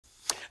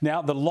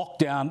Now, the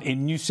lockdown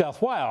in New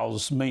South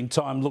Wales,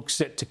 meantime, looks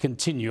set to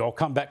continue. I'll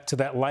come back to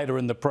that later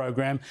in the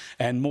program,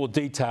 and more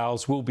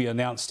details will be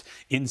announced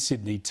in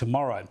Sydney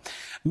tomorrow.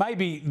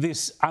 Maybe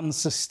this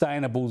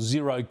unsustainable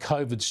zero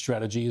COVID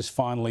strategy is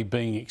finally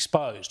being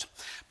exposed.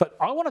 But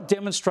I want to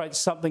demonstrate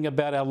something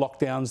about our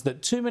lockdowns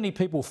that too many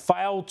people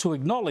fail to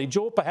acknowledge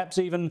or perhaps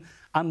even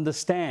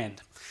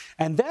understand.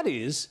 And that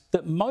is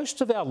that most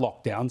of our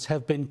lockdowns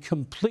have been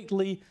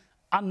completely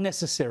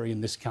unnecessary in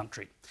this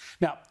country.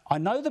 Now, I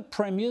know the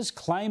premiers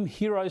claim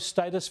hero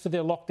status for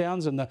their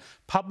lockdowns and the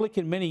public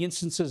in many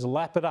instances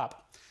lap it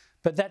up,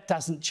 but that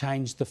doesn't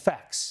change the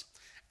facts.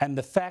 And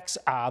the facts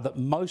are that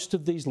most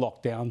of these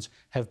lockdowns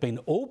have been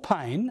all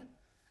pain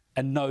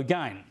and no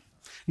gain.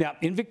 Now,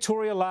 in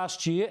Victoria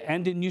last year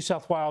and in New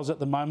South Wales at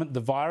the moment,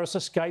 the virus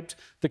escaped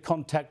the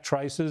contact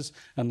tracers,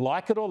 and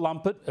like it or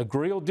lump it,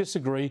 agree or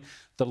disagree,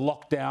 the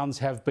lockdowns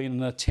have been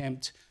an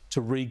attempt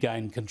to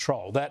regain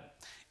control. That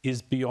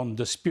is beyond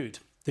dispute.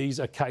 These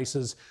are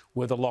cases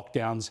where the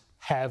lockdowns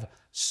have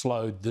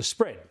slowed the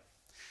spread.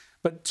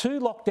 But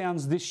 2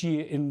 lockdowns this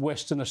year in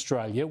Western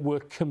Australia were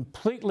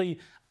completely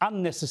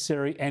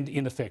unnecessary and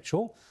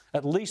ineffectual.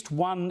 At least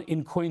one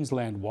in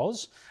Queensland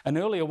was. An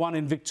earlier one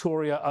in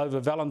Victoria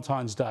over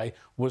Valentine's Day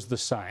was the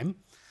same.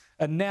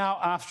 And now,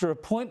 after a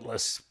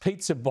pointless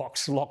pizza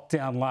box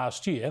lockdown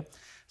last year,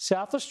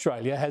 South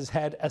Australia has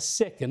had a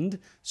second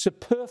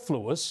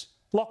superfluous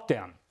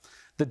lockdown.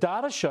 The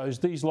data shows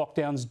these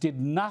lockdowns did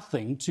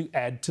nothing to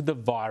add to the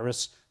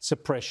virus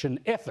suppression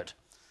effort.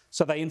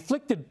 So they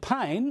inflicted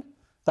pain,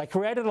 they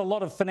created a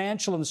lot of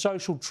financial and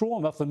social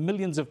trauma for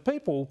millions of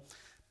people,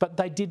 but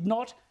they did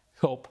not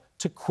help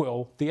to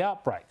quell the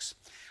outbreaks.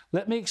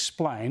 Let me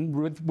explain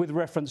with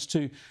reference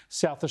to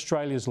South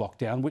Australia's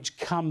lockdown, which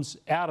comes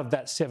out of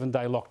that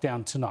 7-day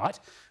lockdown tonight,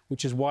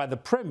 which is why the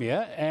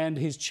Premier and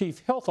his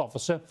Chief Health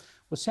Officer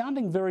were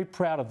sounding very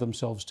proud of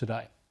themselves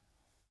today.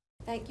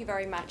 Thank you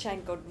very much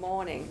and good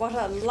morning. What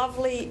a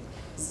lovely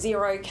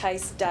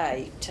zero-case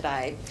day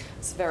today. I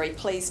was very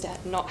pleased to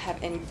not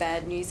have any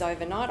bad news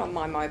overnight on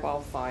my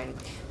mobile phone.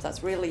 So it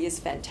really is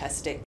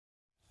fantastic.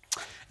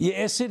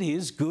 Yes, it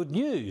is good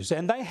news,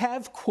 and they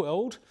have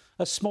quelled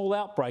a small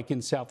outbreak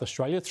in South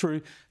Australia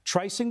through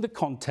tracing the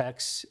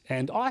contacts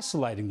and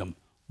isolating them.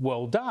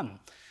 Well done.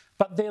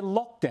 But their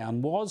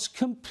lockdown was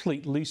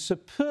completely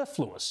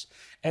superfluous,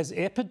 as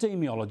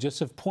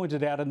epidemiologists have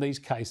pointed out in these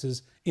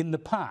cases in the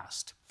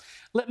past.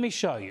 Let me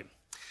show you.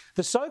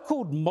 The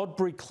so-called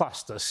Modbury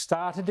cluster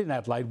started in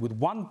Adelaide with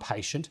one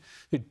patient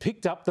who'd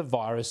picked up the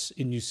virus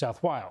in New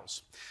South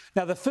Wales.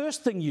 Now, the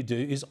first thing you do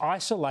is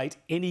isolate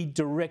any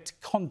direct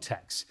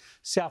contacts.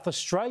 South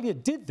Australia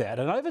did that,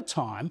 and over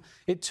time,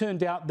 it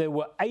turned out there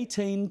were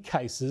 18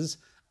 cases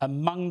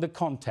among the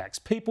contacts,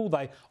 people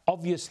they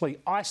obviously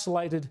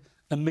isolated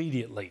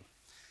immediately.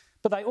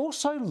 But they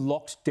also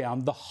locked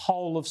down the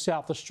whole of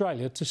South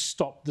Australia to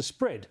stop the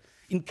spread,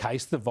 in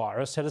case the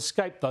virus had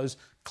escaped those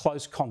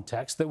close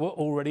contacts that were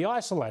already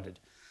isolated.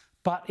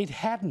 But it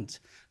hadn't.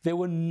 There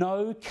were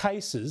no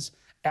cases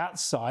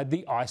outside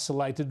the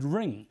isolated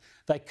ring.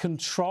 They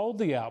controlled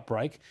the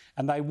outbreak,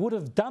 and they would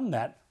have done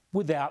that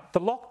without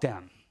the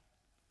lockdown.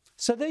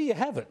 So there you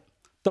have it.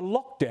 The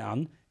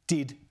lockdown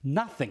did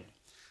nothing.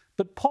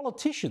 But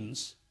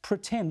politicians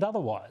pretend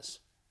otherwise.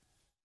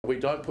 We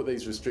don't put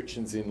these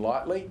restrictions in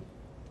lightly.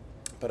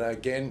 But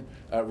again,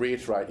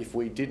 reiterate, if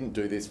we didn't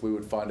do this, we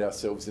would find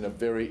ourselves in a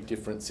very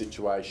different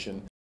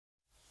situation.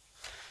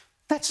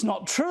 That's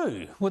not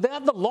true.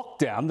 Without the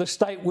lockdown, the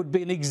state would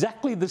be in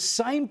exactly the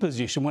same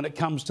position when it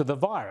comes to the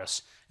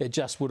virus. It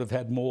just would have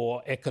had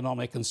more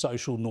economic and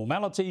social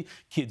normality.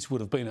 Kids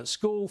would have been at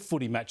school,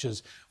 footy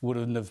matches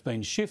wouldn't have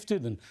been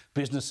shifted, and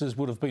businesses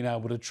would have been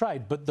able to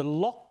trade. But the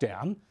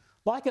lockdown,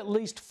 like at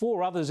least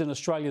 4 others in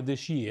Australia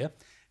this year,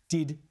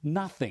 did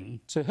nothing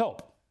to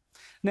help.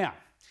 Now,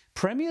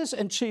 Premiers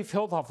and Chief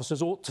Health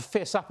Officers ought to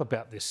fess up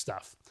about this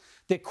stuff.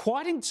 They're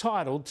quite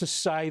entitled to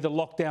say the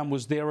lockdown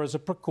was there as a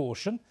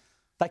precaution.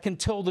 They can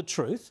tell the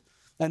truth,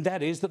 and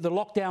that is that the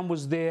lockdown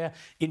was there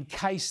in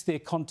case their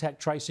contact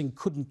tracing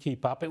couldn't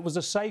keep up. It was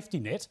a safety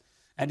net,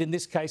 and in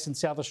this case in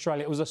South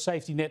Australia, it was a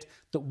safety net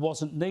that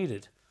wasn't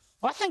needed.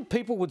 I think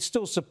people would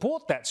still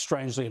support that,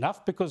 strangely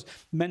enough, because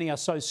many are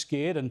so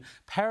scared and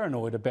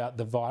paranoid about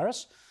the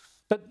virus.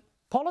 But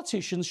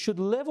politicians should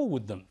level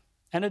with them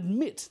and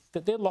admit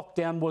that their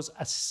lockdown was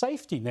a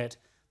safety net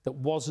that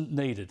wasn't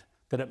needed,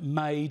 that it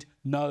made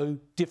no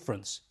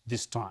difference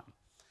this time.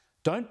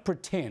 Don't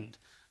pretend,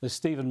 as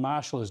Stephen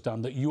Marshall has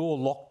done, that your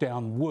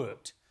lockdown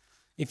worked.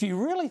 If you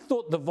really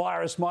thought the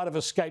virus might have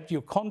escaped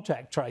your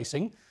contact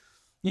tracing,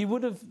 you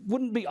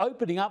wouldn't be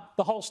opening up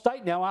the whole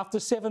state now after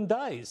 7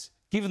 days,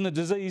 given the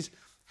disease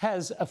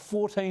has a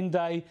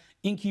 14-day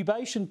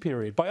incubation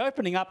period. By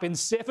opening up in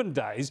 7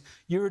 days,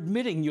 you're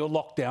admitting your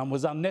lockdown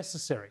was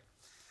unnecessary.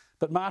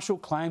 But Marshall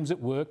claims it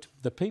worked.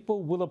 The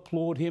people will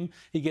applaud him.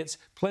 He gets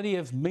plenty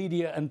of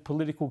media and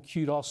political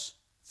kudos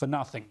for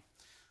nothing.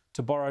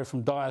 To borrow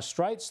from Dire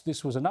Straits,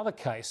 this was another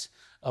case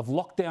of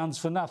lockdowns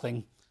for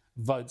nothing,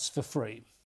 votes for free.